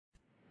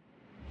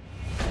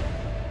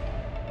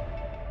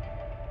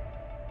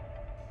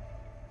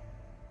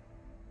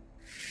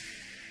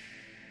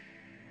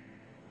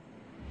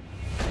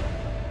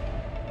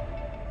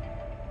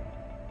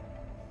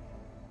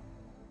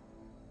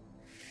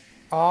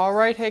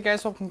Alright, hey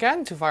guys, welcome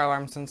again to Fire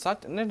Alarms and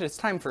Such, and it is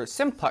time for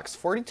Simplex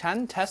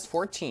 4010 Test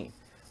 14.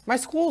 My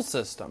school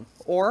system,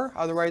 or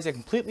otherwise a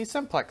completely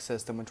Simplex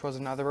system, which was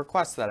another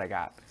request that I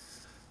got.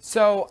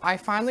 So I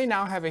finally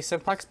now have a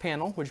Simplex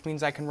panel, which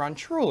means I can run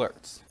True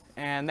Alerts.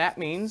 And that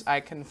means I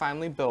can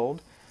finally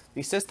build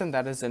the system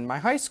that is in my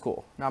high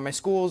school. Now my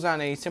school is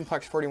on a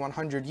Simplex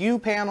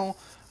 4100U panel,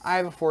 I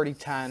have a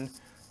 4010,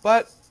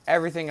 but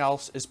everything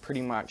else is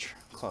pretty much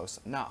close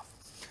enough.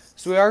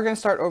 So we are going to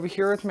start over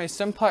here with my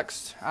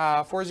Simplex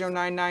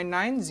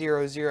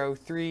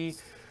 40999-003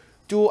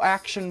 dual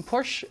action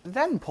push,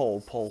 then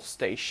pull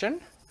station.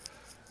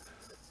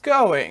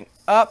 Going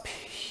up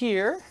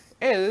here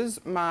is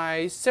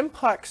my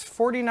Simplex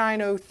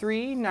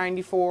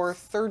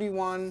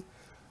 4903-9431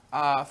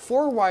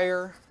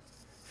 4-wire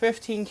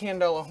 15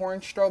 candela horn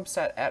strobe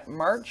set at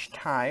March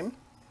time.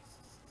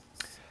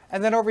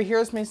 And then over here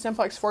is my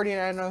Simplex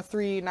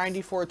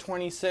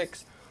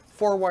 4903-9426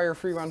 4-wire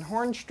free-run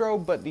horn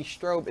strobe, but the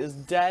strobe is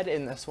dead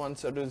in this one,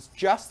 so it is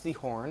just the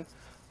horn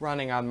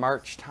running on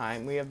March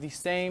time. We have the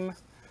same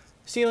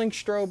ceiling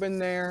strobe in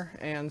there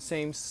and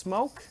same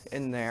smoke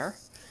in there.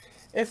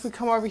 If we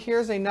come over here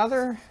is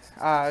another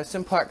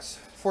Simplex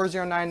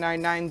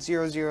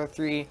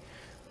 40999-003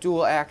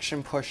 dual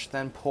action push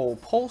then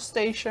pull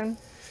station.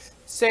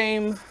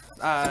 Same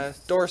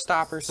door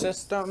stopper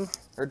system,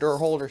 or door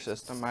holder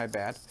system, my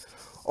bad.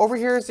 Over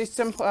here is a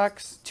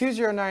Simplex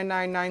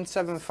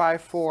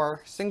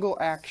 20999-9754 single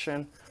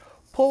action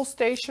pull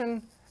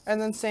station,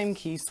 and then same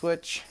key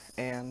switch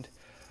and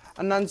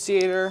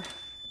annunciator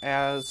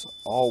as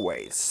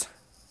always.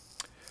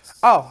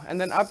 Oh, and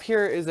then up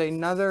here is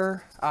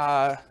another,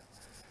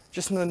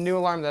 just a new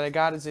alarm that I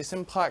got is a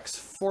Simplex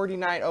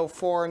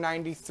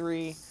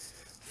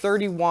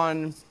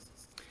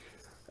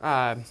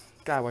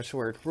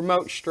 4904-9331,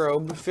 remote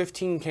strobe,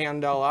 15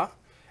 candela.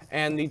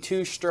 And the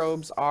two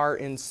strobes are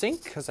in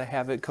sync because I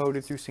have it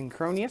coded through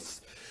Synchronous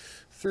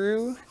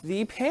through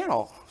the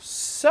panel.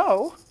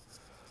 So,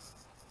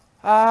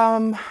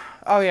 oh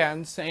yeah,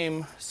 and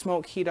same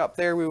smoke heat up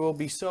there. We will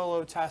be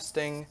solo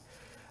testing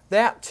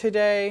that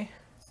today.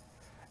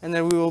 And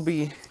then we will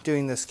be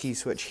doing this key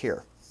switch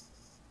here.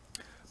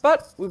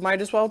 But we might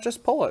as well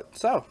just pull it.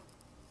 So,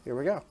 here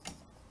we go.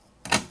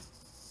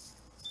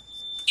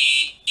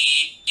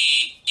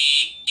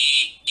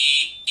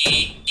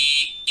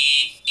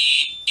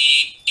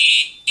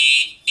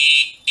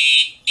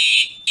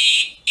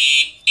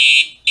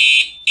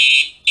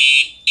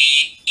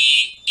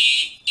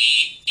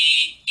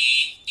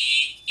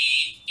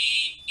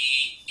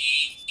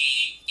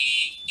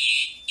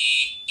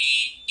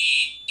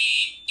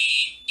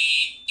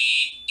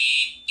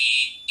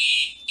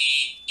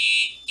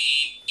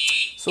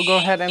 So we'll go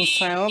ahead and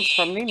silence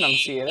from the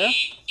annunciator.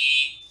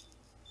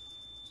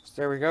 So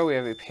there we go, we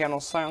have a panel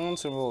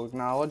silence and we'll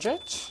acknowledge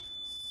it.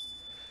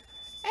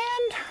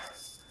 And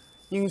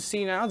you can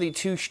see now the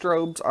two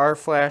strobes are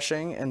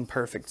flashing in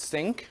perfect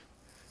sync.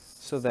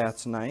 So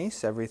that's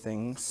nice,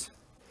 everything's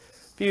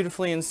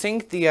beautifully in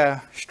sync.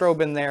 The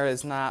strobe in there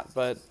is not,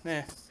 but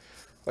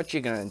what you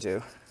gonna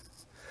do?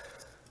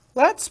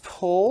 Let's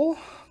pull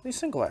the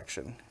single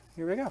action.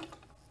 Here we go.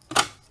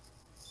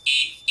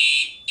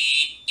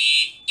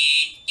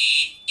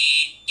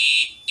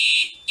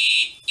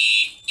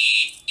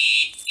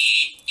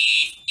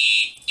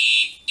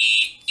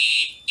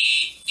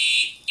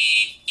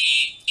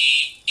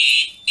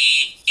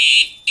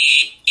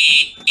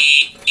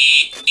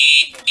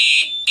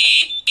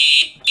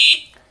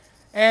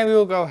 And we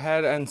will go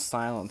ahead and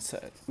silence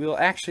it. We will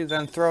actually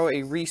then throw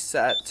a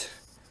reset,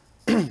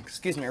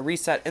 excuse me, a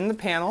reset in the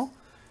panel.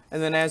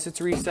 And then as it's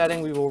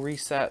resetting, we will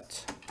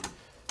reset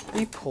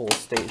the pull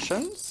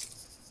stations.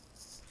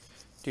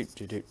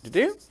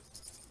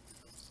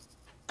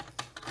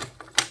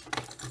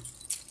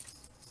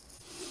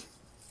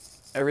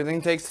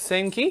 Everything takes the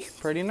same key.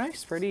 Pretty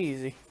nice, pretty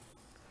easy.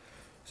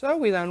 So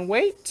we then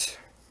wait.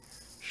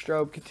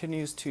 Strobe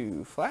continues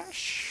to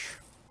flash.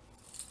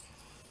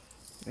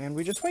 And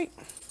we just wait.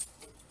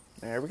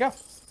 There we go.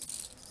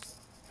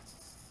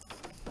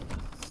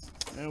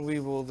 And we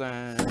will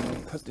then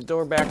put the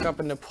door back up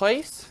into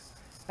place.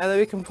 And then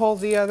we can pull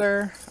the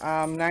other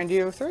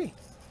 9003.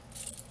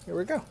 Here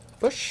we go.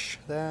 Push,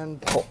 then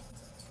pull.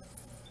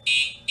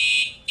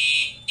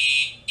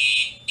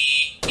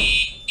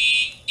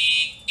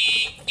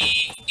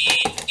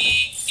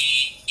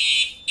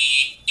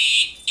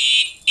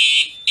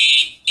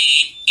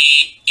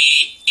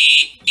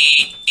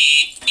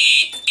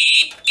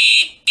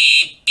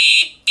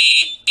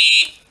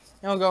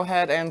 And we'll go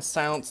ahead and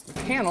silence the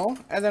panel,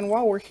 and then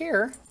while we're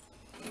here,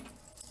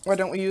 why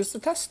don't we use the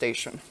test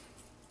station?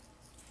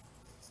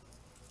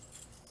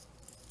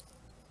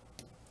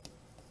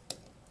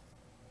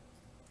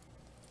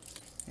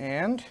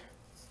 And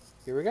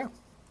here we go.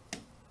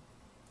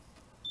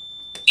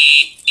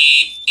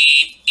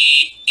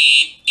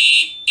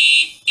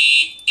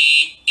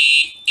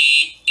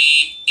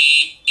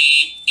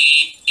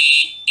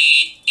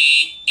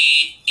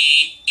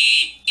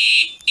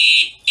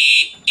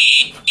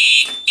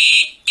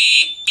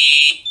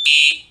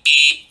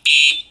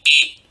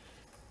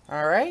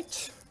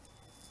 right.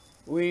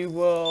 We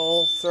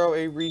will throw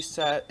a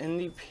reset in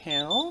the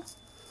panel.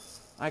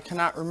 I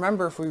cannot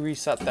remember if we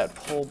reset that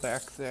pole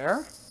back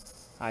there.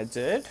 I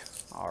did.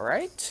 All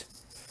right.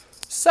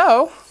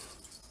 So,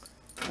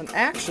 and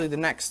actually the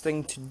next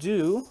thing to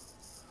do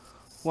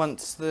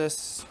once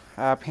this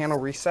panel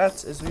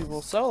resets is we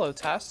will solo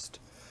test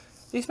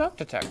the smoke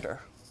detector.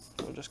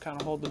 We'll just kind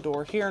of hold the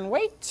door here and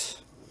wait.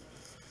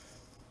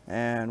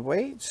 And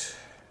wait.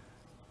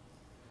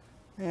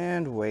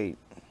 And wait.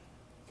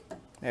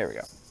 There we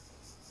go.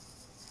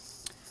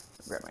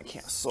 Grab my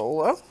can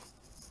solo.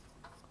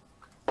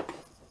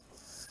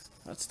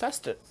 Let's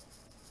test it.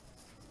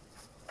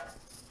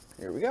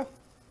 Here we go.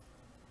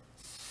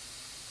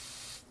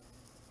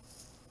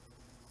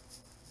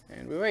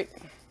 And we wait.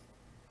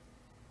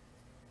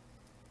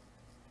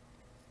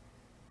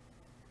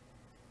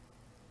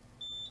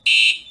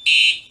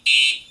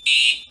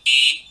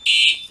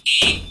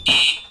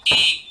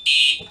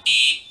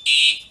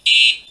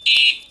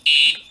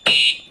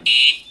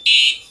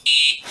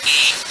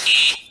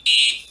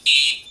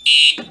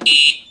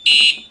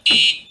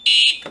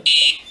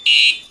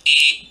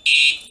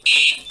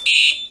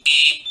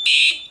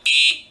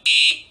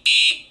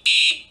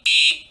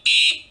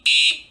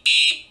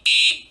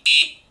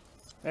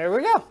 There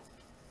we go.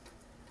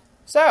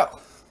 So,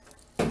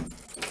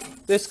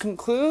 this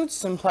concludes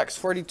Simplex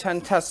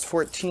 4010 Test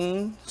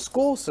 14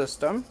 school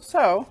system.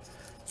 So,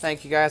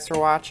 thank you guys for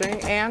watching,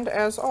 and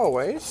as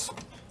always,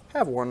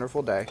 have a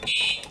wonderful day.